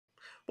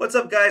What's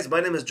up guys,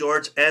 my name is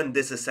George and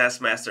this is SaaS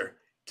Master.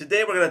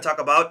 Today we're going to talk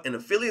about an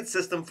affiliate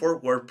system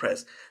for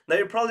WordPress. Now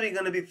you're probably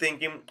going to be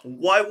thinking,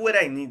 why would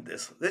I need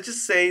this? Let's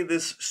just say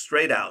this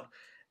straight out.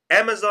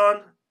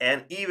 Amazon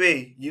and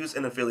eBay use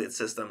an affiliate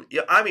system.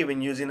 Yeah, I'm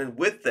even using it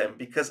with them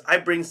because I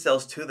bring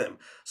sales to them.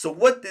 So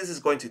what this is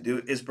going to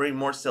do is bring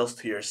more sales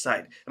to your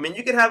site. I mean,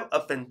 you can have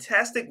a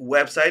fantastic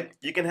website,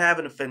 you can have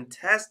a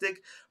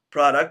fantastic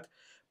product,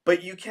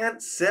 but you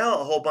can't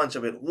sell a whole bunch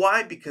of it.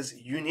 Why? Because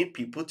you need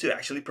people to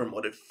actually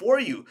promote it for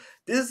you.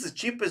 This is the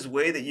cheapest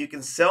way that you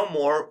can sell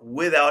more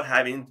without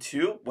having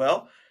to,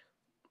 well,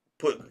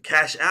 put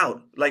cash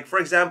out. Like for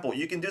example,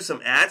 you can do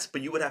some ads,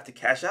 but you would have to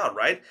cash out,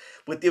 right?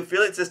 With the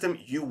affiliate system,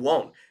 you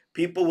won't.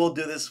 People will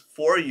do this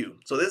for you.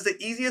 So this is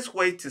the easiest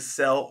way to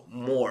sell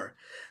more.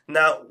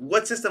 Now,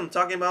 what system I'm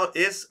talking about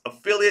is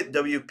Affiliate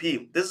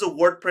WP. This is a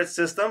WordPress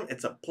system.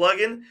 It's a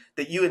plugin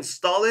that you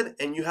install it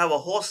and you have a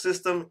whole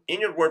system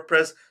in your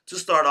WordPress to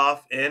start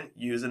off and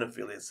use an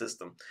affiliate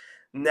system.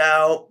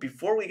 Now,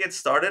 before we get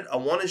started, I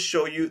want to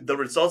show you the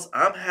results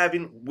I'm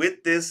having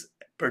with this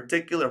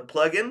particular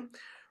plugin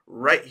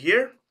right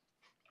here.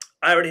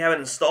 I already have it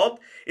installed.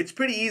 It's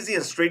pretty easy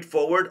and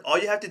straightforward. All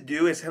you have to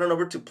do is head on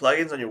over to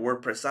plugins on your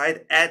WordPress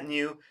site, add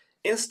new,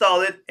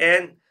 install it,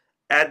 and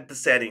add the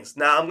settings.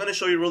 Now I'm going to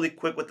show you really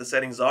quick what the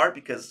settings are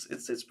because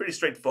it's pretty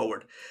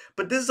straightforward.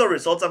 But this is the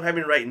results I'm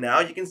having right now.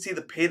 You can see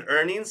the paid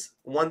earnings,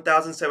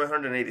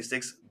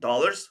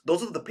 $1,786.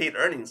 Those are the paid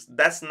earnings.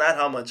 That's not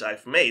how much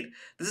I've made.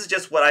 This is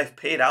just what I've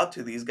paid out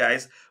to these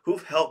guys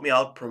who've helped me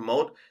out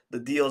promote the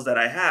deals that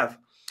I have.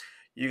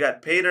 You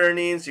got paid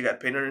earnings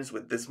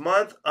with this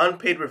month,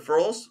 unpaid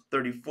referrals,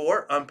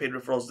 34, unpaid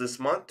referrals this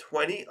month,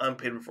 20,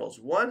 unpaid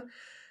referrals 1.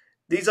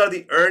 These are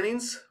the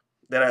earnings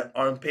that are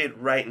unpaid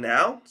right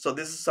now. So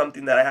this is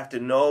something that I have to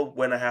know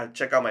when I have to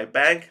check out my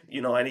bank.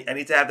 You know, I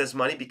need to have this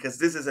money because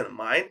this isn't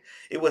mine.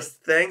 It was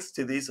thanks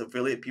to these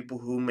affiliate people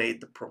who made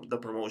the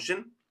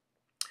promotion.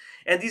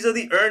 And these are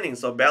the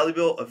earnings of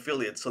valuable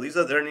affiliates. So these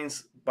are the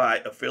earnings by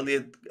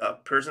affiliate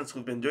persons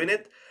who've been doing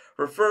it.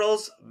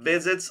 Referrals,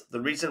 visits,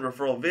 the recent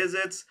referral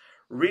visits,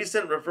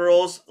 recent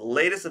referrals,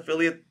 latest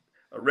affiliate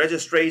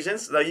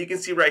registrations. Now you can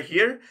see right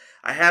here,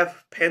 I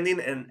have pending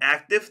and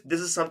active. This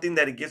is something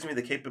that it gives me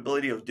the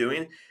capability of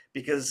doing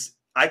because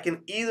I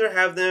can either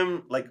have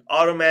them like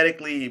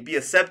automatically be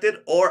accepted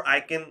or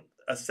I can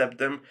accept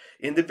them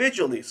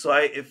individually. So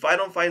if I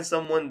don't find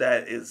someone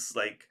that is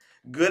like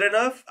good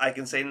enough, I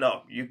can say,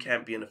 no, you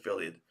can't be an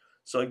affiliate.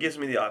 So it gives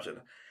me the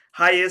option.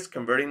 Highest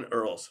converting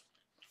URLs.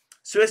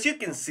 So as you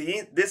can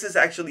see, this is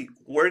actually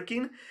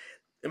working.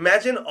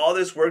 Imagine all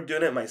this work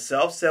doing it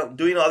myself,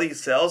 doing all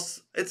these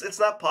sales. It's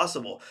not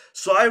possible.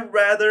 So I'd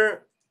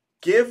rather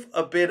give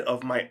a bit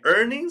of my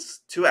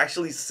earnings to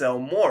actually sell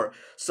more.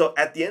 So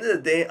at the end of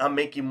the day, I'm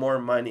making more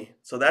money.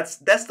 So that's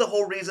the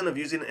whole reason of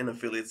using an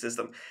affiliate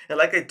system. And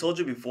like I told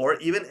you before,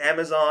 even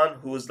Amazon,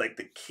 who is like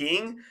the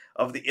king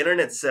of the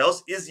internet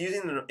sales, is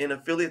using an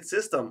affiliate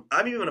system.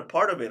 I'm even a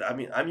part of it. I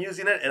mean, I'm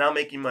using it and I'm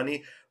making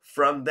money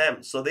from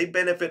them. So they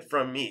benefit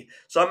from me.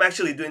 So I'm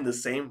actually doing the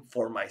same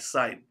for my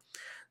site.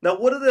 Now,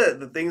 what are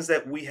the things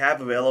that we have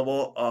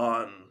available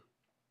on,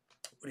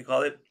 what do you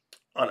call it?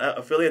 On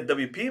affiliate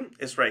WP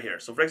is right here.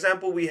 So for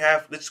example, we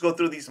have, let's go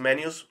through these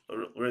menus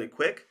really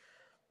quick.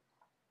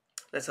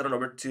 Let's head on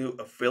over to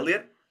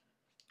affiliate.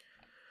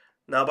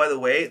 Now, by the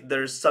way,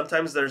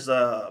 sometimes there's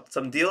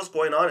some deals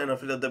going on in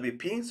affiliate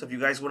WP. So if you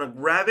guys want to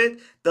grab it,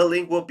 the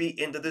link will be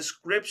in the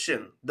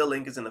description. The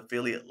link is an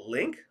affiliate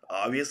link,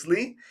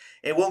 obviously.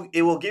 It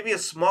will give you a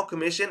small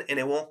commission and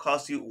it won't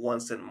cost you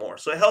 1 cent more.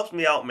 So it helps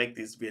me out make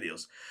these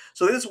videos.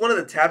 So this is one of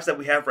the tabs that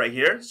we have right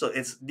here. So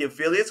it's the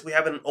affiliates. We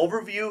have an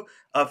overview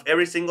of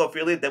every single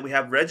affiliate that we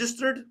have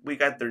registered. We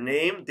got their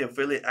name, the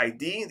affiliate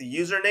ID, the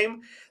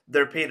username,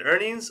 their paid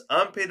earnings,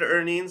 unpaid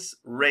earnings,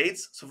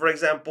 rates. So for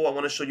example, I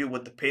want to show you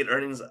what the paid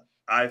earnings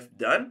I've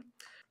done.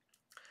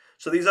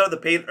 So these are the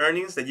paid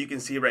earnings that you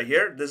can see right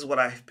here. This is what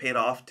I've paid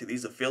off to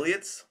these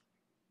affiliates.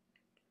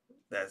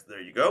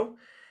 There you go.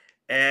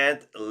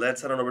 And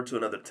let's head on over to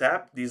another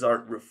tab. These are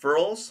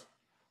referrals.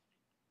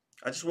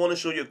 I just want to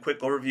show you a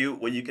quick overview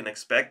what you can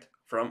expect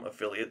from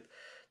affiliate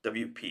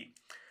WP.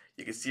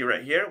 You can see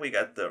right here, we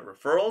got the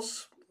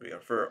referrals, we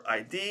got referral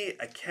ID,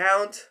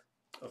 account,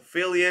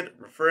 affiliate,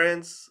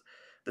 reference,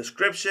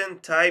 description,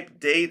 type,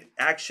 date,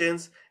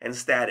 actions, and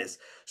status.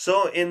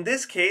 So in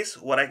this case,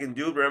 what I can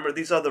do, remember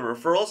these are the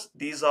referrals.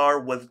 These are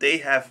what they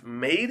have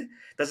made.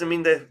 Doesn't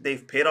mean that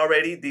they've paid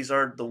already. These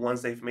are the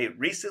ones they've made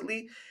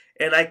recently.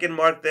 And I can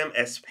mark them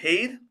as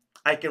paid.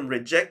 I can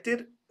reject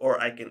it,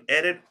 or I can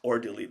edit or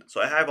delete. So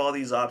I have all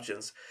these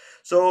options.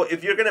 So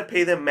if you're gonna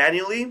pay them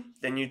manually,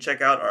 then you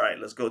check out, all right,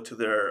 let's go to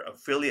their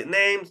affiliate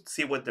name,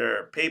 see what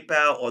their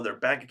PayPal or their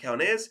bank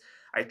account is.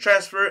 I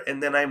transfer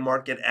and then I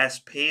mark it as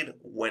paid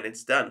when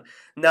it's done.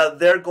 Now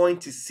they're going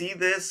to see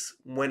this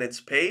when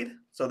it's paid.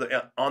 So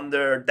on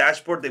their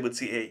dashboard, they would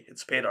see, hey,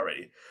 it's paid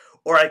already.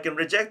 Or I can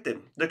reject it.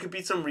 There could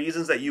be some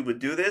reasons that you would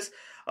do this.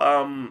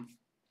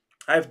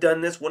 I've done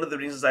this. One of the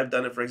reasons I've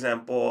done it, for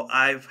example,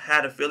 I've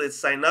had affiliates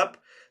sign up.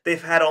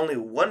 They've had only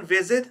one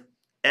visit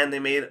and they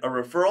made a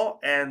referral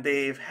and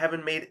they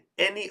haven't made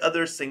any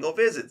other single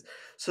visits.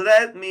 So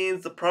that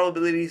means the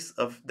probabilities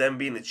of them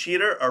being a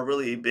cheater are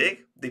really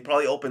big. They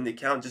probably opened the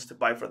account just to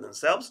buy for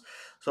themselves.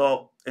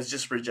 So it's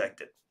just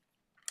rejected.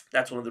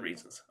 That's one of the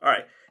reasons. All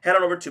right, head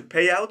on over to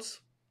Payouts.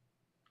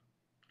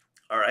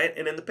 All right,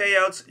 and in the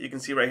Payouts, you can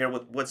see right here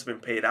what's been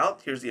paid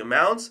out. Here's the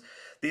amounts.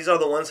 These are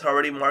the ones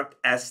already marked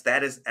as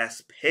status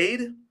as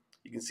paid.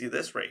 You can see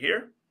this right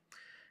here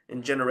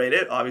and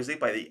generated, obviously,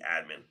 by the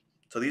admin.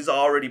 So these are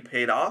already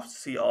paid off.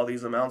 See all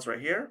these amounts right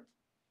here?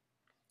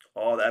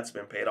 All that's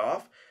been paid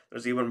off.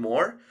 There's even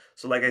more.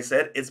 So like I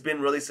said, it's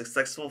been really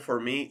successful for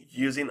me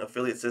using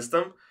affiliate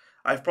system.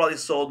 I've probably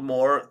sold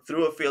more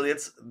through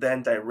affiliates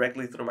than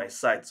directly through my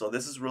site. So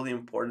this is really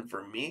important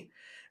for me.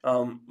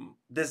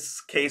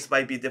 This case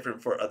might be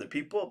different for other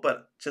people,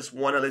 but just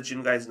want to let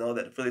you guys know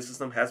that affiliate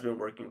system has been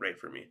working great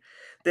for me.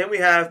 Then we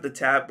have the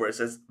tab where it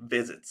says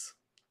visits.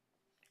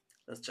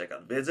 Let's check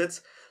out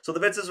visits. So the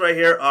visits right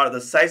here are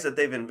the sites that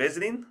they've been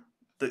visiting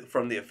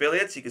from the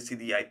affiliates. You can see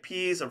the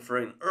IPs,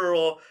 referring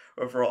URL,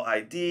 referral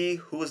ID,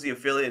 who is the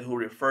affiliate who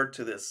referred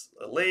to this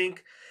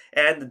link,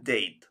 and the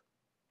date.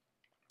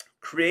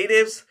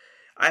 Creatives,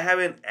 I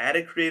haven't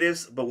added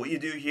creatives, but what you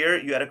do here,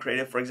 you add a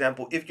creative. For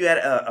example, if you add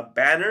a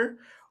banner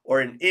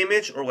or an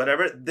image or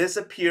whatever, this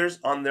appears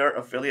on their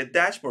affiliate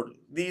dashboard.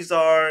 These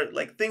are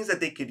like things that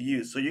they could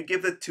use. So you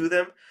give it to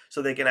them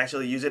so they can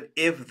actually use it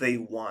if they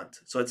want.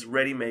 So it's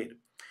ready-made.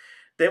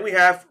 Then we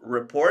have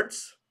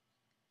reports.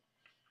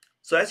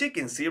 So as you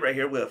can see right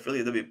here with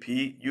Affiliate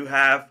WP, you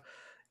have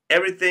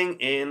everything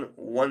in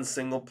one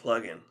single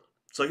plugin.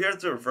 So here's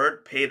the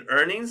referred paid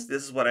earnings.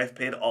 This is what I've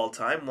paid all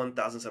time,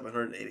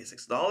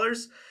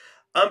 $1,786.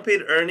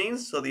 Unpaid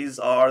earnings, so these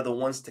are the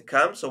ones to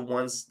come. So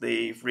once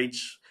they've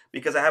reached,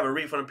 because I have a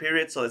refund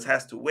period, so this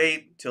has to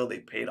wait till they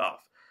paid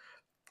off.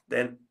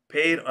 Then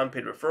paid,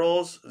 unpaid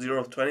referrals,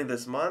 0 of 20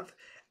 this month.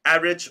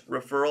 Average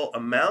referral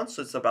amount,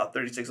 so it's about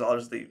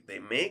 $36 they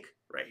make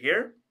right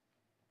here.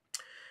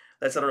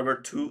 Let's head over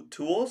to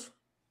tools.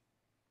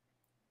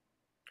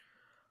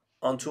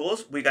 On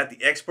tools, we got the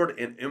export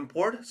and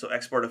import. So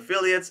export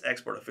affiliates.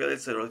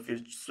 So if you're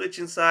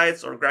switching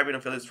sites or grabbing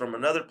affiliates from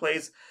another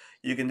place,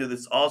 you can do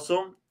this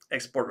also.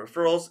 Export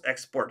referrals,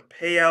 export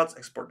payouts,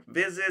 export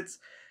visits,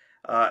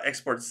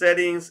 export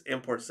settings,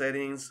 import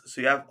settings.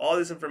 So you have all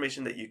this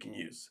information that you can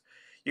use.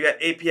 You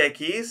got API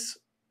keys,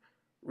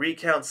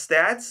 recount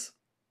stats,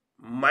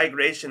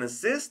 migration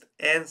assist,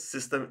 and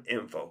system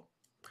info.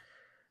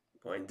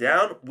 Going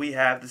down, we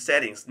have the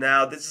settings.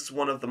 Now, this is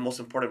one of the most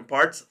important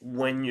parts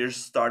when you're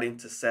starting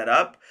to set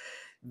up.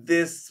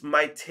 This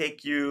might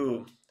take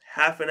you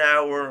half an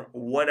hour,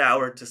 1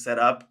 hour to set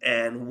up,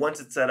 and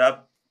once it's set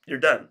up, you're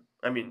done.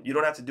 I mean, you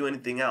don't have to do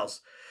anything else.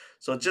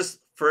 So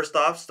just first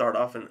off, start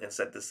off and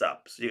set this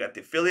up. So you got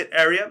the affiliate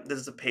area. This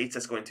is a page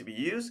that's going to be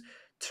used.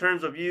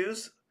 Terms of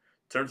use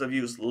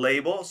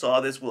label. So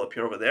all this will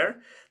appear over there.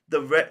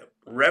 The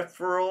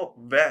referral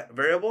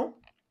variable.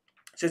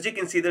 So as you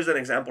can see, there's an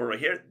example right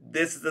here.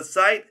 This is the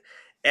site,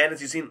 and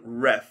it's using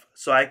ref.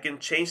 So I can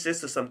change this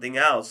to something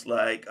else,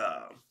 like,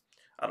 I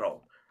don't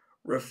know,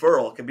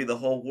 referral could be the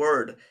whole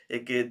word.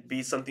 It could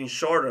be something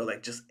shorter,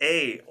 like just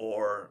A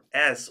or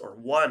S or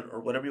 1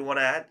 or whatever you want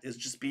to add. Is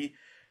just be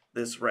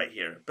this right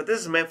here. But this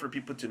is meant for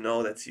people to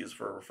know that's used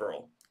for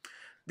referral.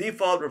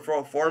 Default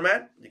referral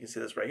format, you can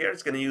see this right here.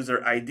 It's going to use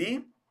their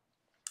ID,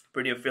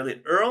 pretty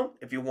affiliate URL.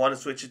 If you want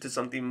to switch it to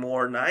something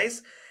more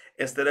nice,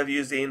 instead of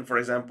using, for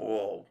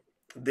example,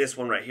 this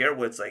one right here,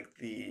 where it's like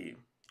the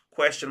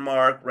question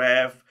mark,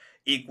 ref,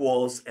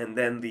 equals, and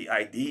then the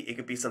ID, it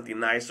could be something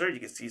nicer. You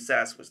can see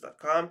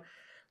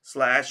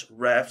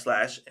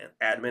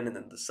sasquiz.com/ref/admin and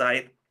then the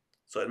site.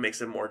 So it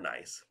makes it more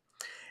nice.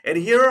 And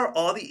here are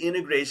all the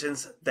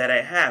integrations that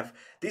I have.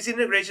 These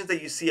integrations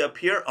that you see up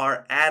here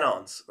are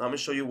add-ons. I'm going to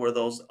show you where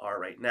those are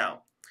right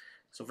now.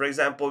 So for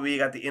example, we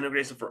got the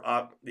integration for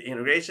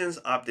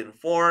opt-in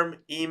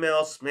form,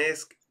 email,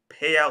 SMISC,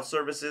 payout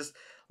services,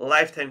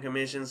 lifetime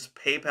commissions,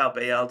 PayPal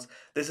payouts.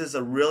 This is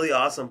a really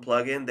awesome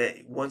plugin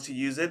that once you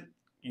use it,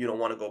 you don't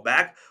want to go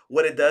back.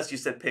 What it does, you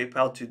set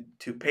PayPal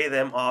to pay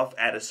them off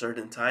at a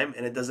certain time,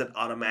 and it does it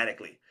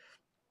automatically.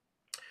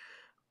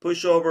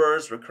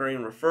 Pushovers, recurring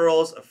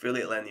referrals,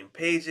 affiliate landing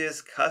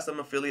pages, custom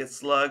affiliate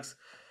slugs.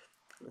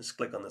 Let's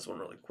click on this one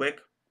really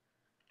quick.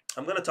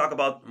 I'm going to talk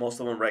about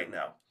most of them right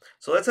now.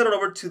 So let's head on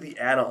over to the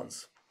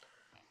add-ons.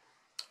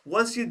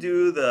 Once you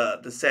do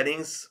the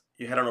settings,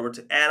 you head on over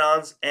to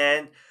add-ons,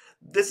 and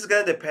this is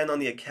going to depend on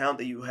the account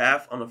that you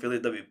have on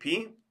Affiliate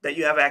WP, that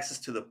you have access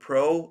to the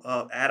Pro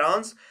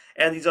add-ons,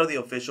 and these are the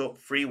official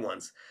free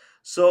ones.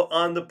 So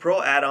on the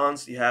Pro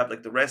add-ons, you have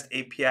like the REST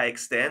API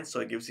extend,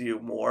 so it gives you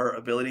more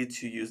ability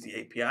to use the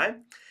API.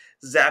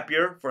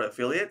 Zapier for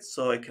affiliates,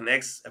 so it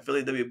connects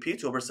Affiliate WP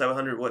to over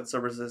 700 web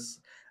services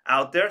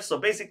out there. So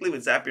basically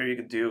with Zapier, you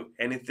can do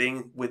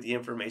anything with the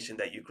information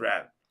that you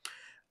grab.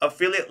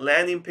 Affiliate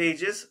landing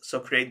pages, so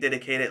create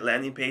dedicated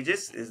landing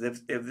pages.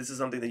 If this is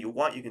something that you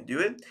want, you can do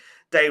it.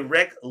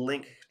 Direct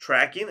link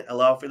tracking,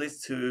 allow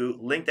affiliates to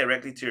link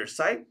directly to your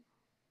site.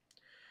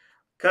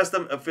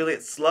 Custom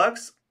affiliate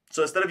slugs.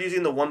 So instead of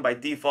using the one by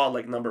default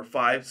like number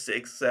 5,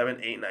 6, 7,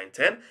 8, 9,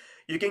 10,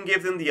 you can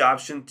give them the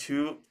option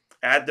to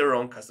add their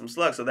own custom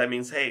slug. So that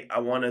means, hey, I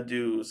want to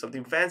do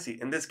something fancy.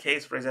 In this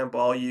case, for example,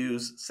 I'll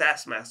use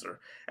SaaS Master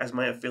as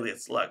my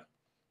affiliate slug.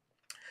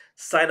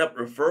 Sign up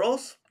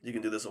referrals. You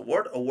can do this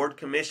award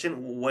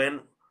commission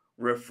when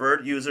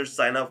referred users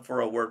sign up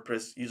for a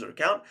WordPress user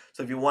account.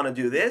 So if you want to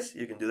do this,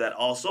 you can do that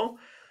also.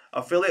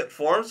 Affiliate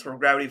forms for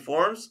Gravity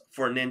Forms,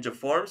 for Ninja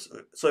Forms.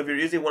 So if you're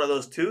using one of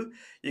those two,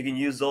 you can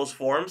use those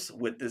forms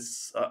with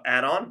this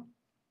add-on.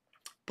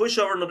 Push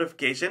over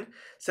notification,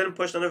 send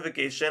push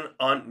notification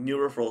on new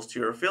referrals to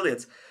your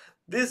affiliates.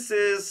 This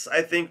is,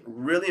 I think,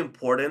 really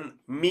important.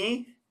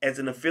 Me, as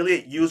an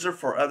affiliate user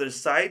for other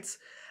sites,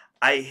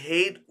 I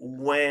hate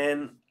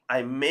when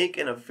I make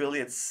an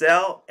affiliate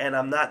sell and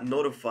I'm not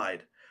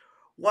notified.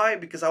 Why?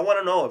 Because I want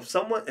to know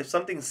if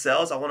something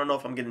sells, I want to know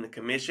if I'm getting a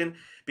commission,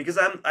 because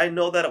I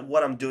know that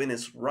what I'm doing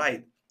is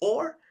right.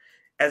 Or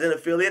as an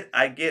affiliate,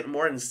 I get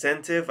more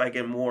incentive, I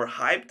get more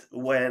hyped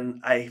when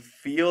I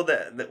feel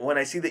that when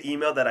I see the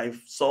email that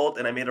I've sold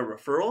and I made a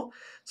referral.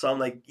 So I'm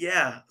like,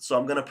 yeah, so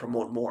I'm going to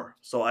promote more.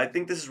 So I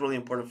think this is really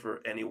important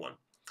for anyone.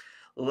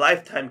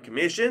 Lifetime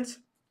commissions.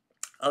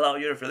 Allow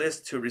your affiliates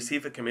to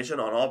receive a commission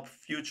on all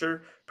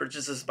future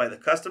purchases by the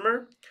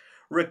customer.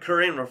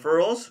 Recurring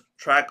referrals.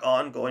 Track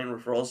ongoing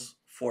referrals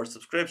for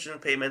subscription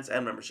payments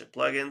and membership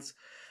plugins.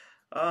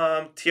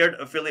 Tiered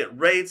affiliate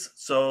rates.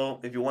 So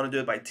if you want to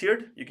do it by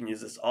tiered, you can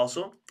use this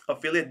also.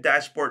 Affiliate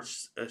dashboard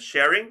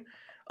sharing.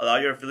 Allow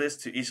your affiliates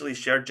to easily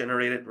share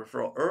generated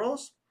referral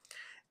URLs.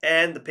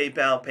 And the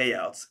PayPal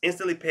payouts.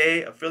 Instantly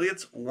pay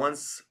affiliates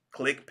once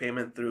click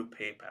payment through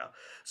PayPal.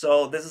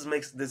 So this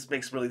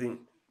makes really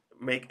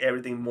make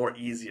everything more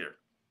easier.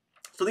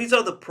 So these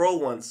are the pro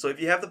ones. So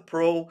if you have the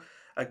pro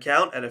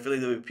account at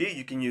Affiliate WP,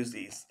 you can use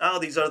these. Now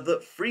these are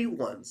the free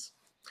ones.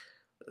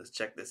 Let's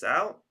check this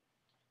out.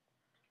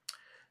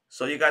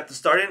 So you got the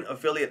starting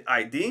affiliate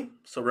ID.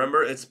 So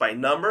remember, it's by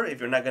number if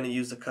you're not going to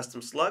use the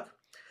custom slug.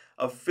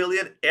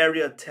 Affiliate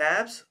area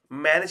tabs.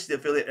 Manage the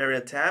affiliate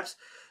area tabs.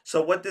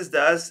 So what this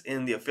does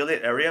in the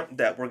affiliate area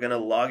that we're going to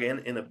log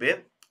in a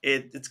bit,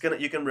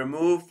 you can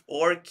remove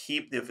or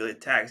keep the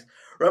affiliate tags.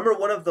 Remember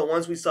one of the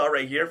ones we saw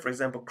right here, for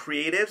example,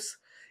 creatives.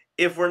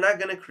 If we're not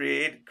going to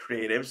create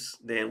creatives,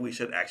 then we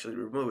should actually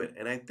remove it.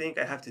 And I think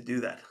I have to do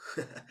that.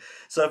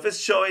 So if it's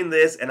showing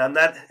this and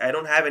I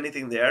don't have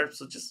anything there,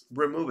 so just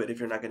remove it if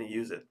you're not going to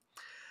use it.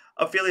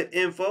 Affiliate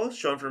info,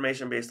 show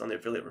information based on the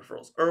affiliate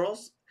referrals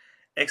URLs.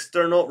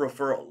 External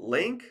referral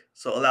link,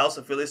 so allows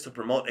affiliates to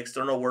promote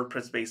external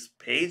WordPress-based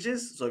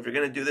pages. So if you're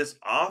going to do this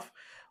off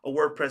a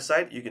WordPress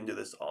site, you can do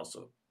this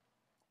also.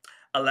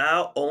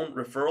 Allow own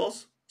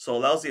referrals, so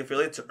allows the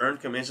affiliate to earn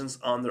commissions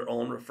on their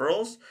own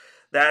referrals.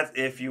 That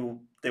if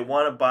they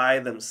want to buy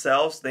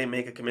themselves, they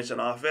make a commission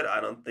off it.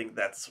 I don't think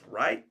that's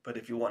right, but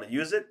if you want to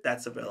use it,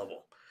 that's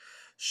available.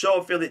 Show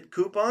affiliate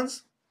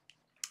coupons.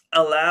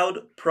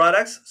 Allowed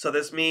products, so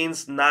this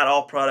means not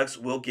all products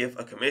will give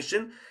a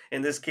commission.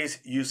 In this case,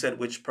 you said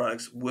which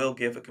products will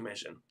give a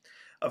commission.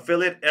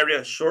 Affiliate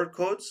area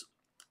shortcodes,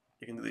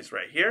 you can do these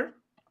right here.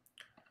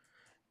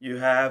 You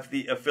have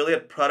the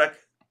affiliate product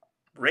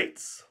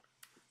rates,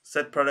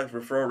 set product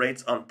referral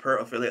rates on per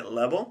affiliate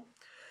level.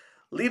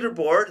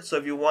 Leaderboard, so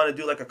if you want to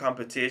do like a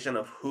competition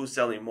of who's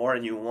selling more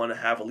and you want to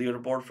have a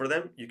leaderboard for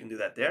them, you can do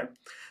that there.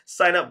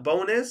 Sign up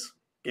bonus,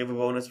 give a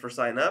bonus for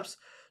sign-ups.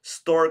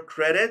 Store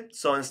credit,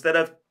 so instead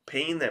of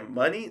paying them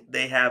money,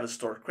 they have a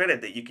store credit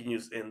that you can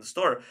use in the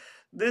store.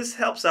 This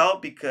helps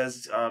out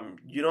because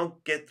you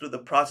don't get through the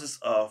process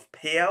of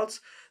payouts.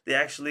 They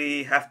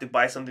actually have to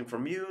buy something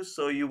from you,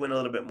 so you win a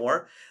little bit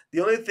more.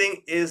 The only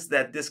thing is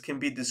that this can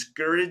be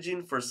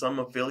discouraging for some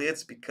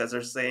affiliates because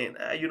they're saying,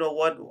 you know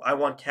what, I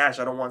want cash,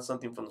 I don't want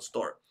something from the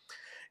store.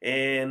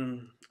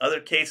 In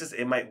other cases,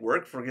 it might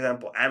work. For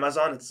example,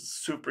 Amazon, it's a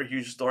super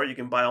huge store. You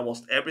can buy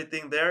almost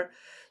everything there.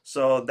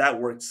 So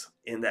that works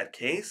in that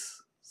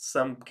case.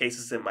 Some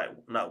cases it might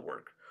not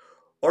work.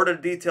 Order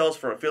details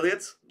for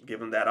affiliates,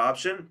 give them that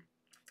option.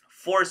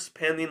 Force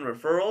pending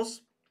referrals.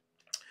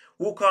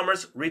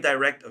 WooCommerce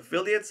redirect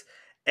affiliates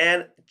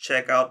and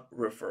checkout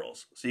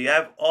referrals. So you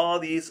have all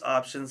these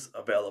options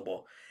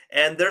available.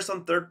 And there's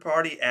some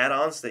third-party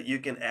add-ons that you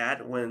can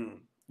add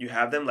when you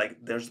have them. Like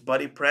there's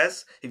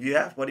BuddyPress. If you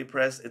have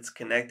BuddyPress, it's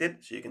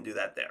connected, so you can do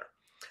that there.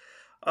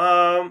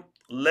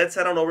 Let's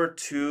head on over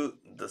to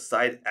the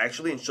site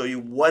actually and show you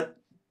what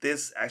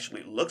this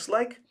actually looks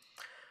like.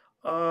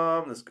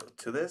 Let's go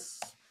to this.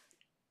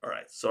 All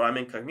right, so I'm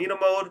in incognito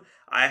mode.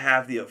 I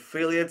have the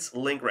affiliates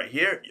link right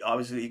here.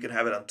 Obviously, you can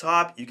have it on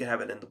top. You can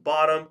have it in the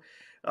bottom.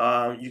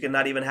 You can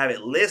not even have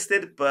it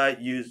listed, but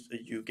you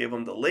give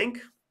them the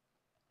link.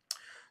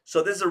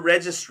 So this is a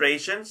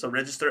registration. So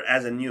register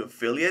as a new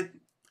affiliate.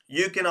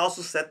 You can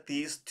also set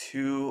these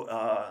to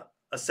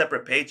a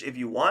separate page if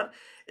you want.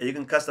 And you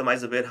can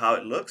customize a bit how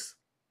it looks.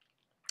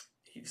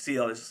 You see,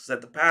 I'll just set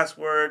the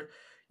password,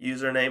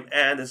 username,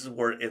 and this is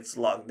where it's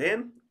logged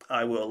in.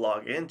 I will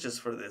log in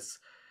just for this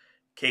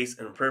case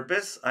and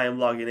purpose, I am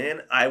logging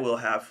in. I will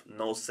have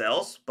no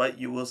sales, but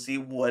you will see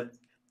what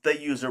the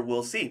user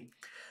will see.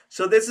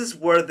 So this is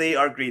where they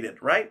are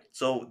greeted, right?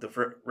 So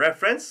the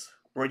reference,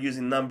 we're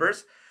using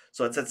numbers.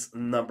 So it says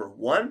number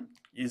 1.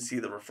 You see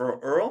the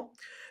referral URL.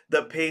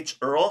 The page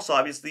URL, so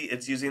obviously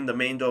it's using the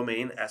main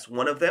domain as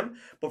one of them.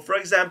 But for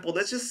example,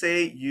 let's just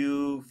say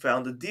you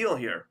found a deal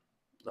here.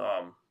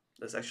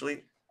 Let's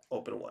actually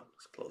open one.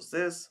 Let's close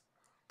this.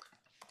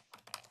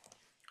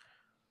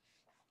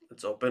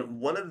 Let's open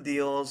one of the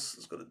deals.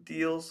 Let's go to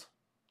deals.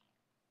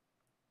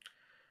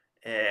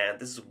 And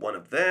this is one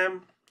of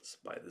them. Let's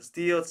buy this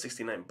deal. It's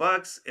 69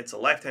 bucks. It's a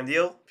lifetime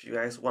deal. If you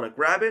guys want to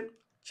grab it,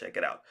 check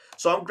it out.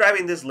 So I'm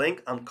grabbing this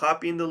link. I'm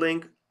copying the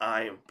link.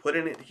 I'm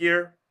putting it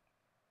here.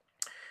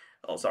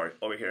 Oh, sorry,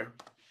 over here.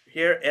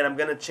 Here, and I'm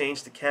going to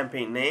change the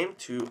campaign name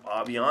to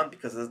Avion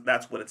because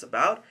that's what it's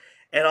about.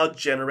 And I'll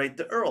generate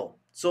the URL.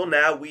 So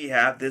now we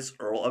have this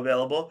URL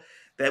available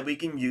that we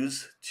can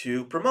use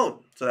to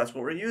promote. So that's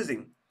what we're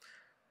using.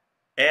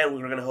 And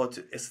we're going to go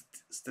to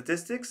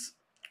statistics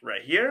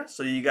right here.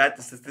 So you got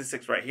the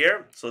statistics right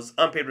here. So it's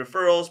unpaid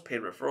referrals,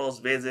 paid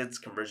referrals, visits,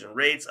 conversion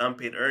rates,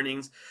 unpaid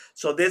earnings.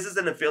 So this is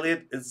an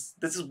affiliate.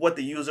 This is what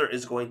the user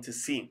is going to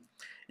see.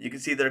 You can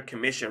see their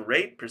commission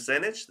rate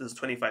percentage. This is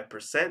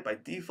 25% by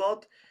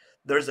default.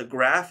 There's a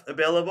graph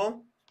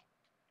available.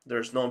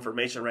 There's no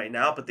information right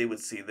now, but they would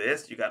see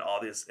this. You got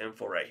all this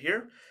info right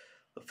here.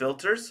 The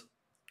filters.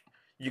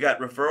 You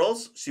got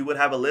referrals. So you would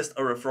have a list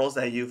of referrals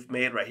that you've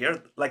made right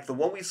here. Like the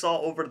one we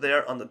saw over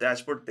there on the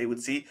dashboard, they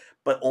would see,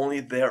 but only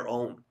their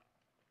own.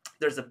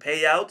 There's a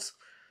payouts.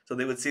 So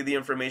they would see the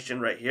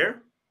information right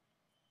here.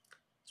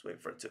 Let's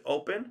wait for it to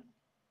open.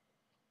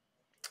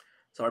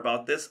 Sorry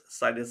about this.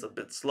 Site is a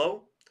bit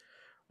slow.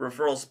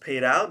 Referrals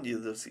paid out,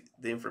 you see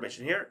the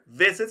information here.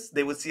 Visits,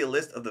 they would see a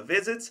list of the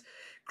visits.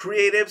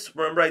 Creatives,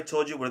 remember I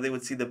told you where they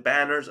would see the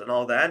banners and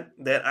all that.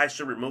 That I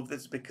should remove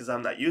this because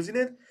I'm not using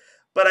it.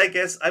 But I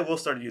guess I will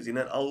start using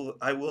it.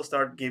 I will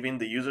start giving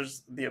the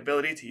users the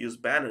ability to use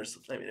banners.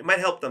 I mean, it might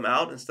help them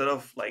out. Instead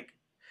of like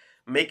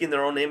making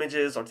their own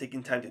images or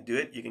taking time to do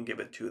it, you can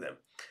give it to them.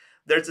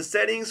 There's the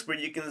settings where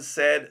you can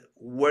set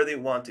where they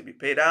want to be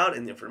paid out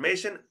and the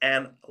information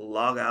and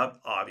log out,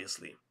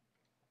 obviously.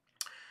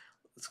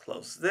 Let's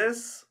close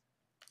this.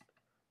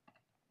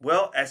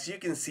 Well, as you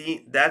can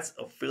see, that's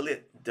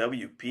affiliate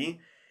WP.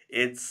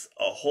 It's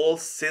a whole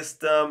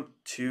system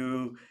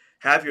to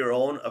have your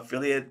own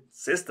affiliate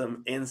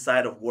system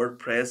inside of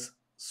WordPress.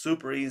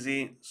 Super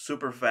easy,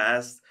 super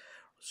fast,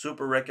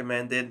 super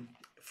recommended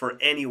for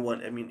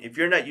anyone. I mean, if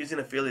you're not using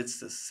affiliates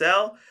to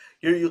sell,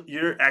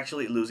 you're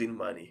actually losing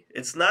money.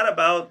 It's not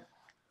about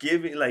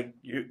giving, like,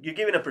 you're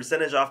giving a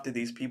percentage off to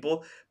these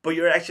people, but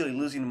you're actually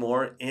losing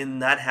more in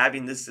not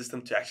having this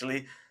system to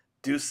actually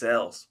do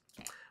sales.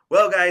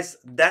 Well, guys,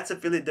 that's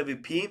affiliate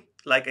WP.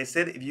 Like I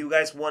said, if you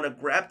guys want to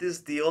grab this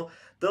deal,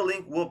 the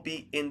link will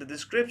be in the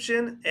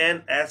description.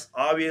 And as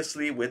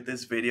obviously with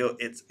this video,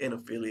 it's an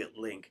affiliate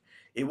link.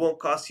 It won't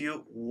cost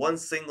you 1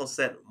 single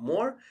cent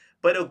more,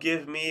 but it'll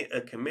give me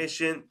a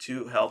commission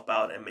to help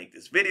out and make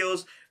these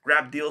videos,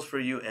 grab deals for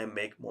you, and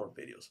make more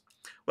videos.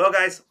 Well,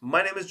 guys,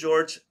 my name is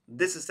George.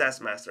 This is SaaS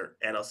Master,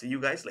 and I'll see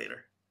you guys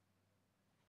later.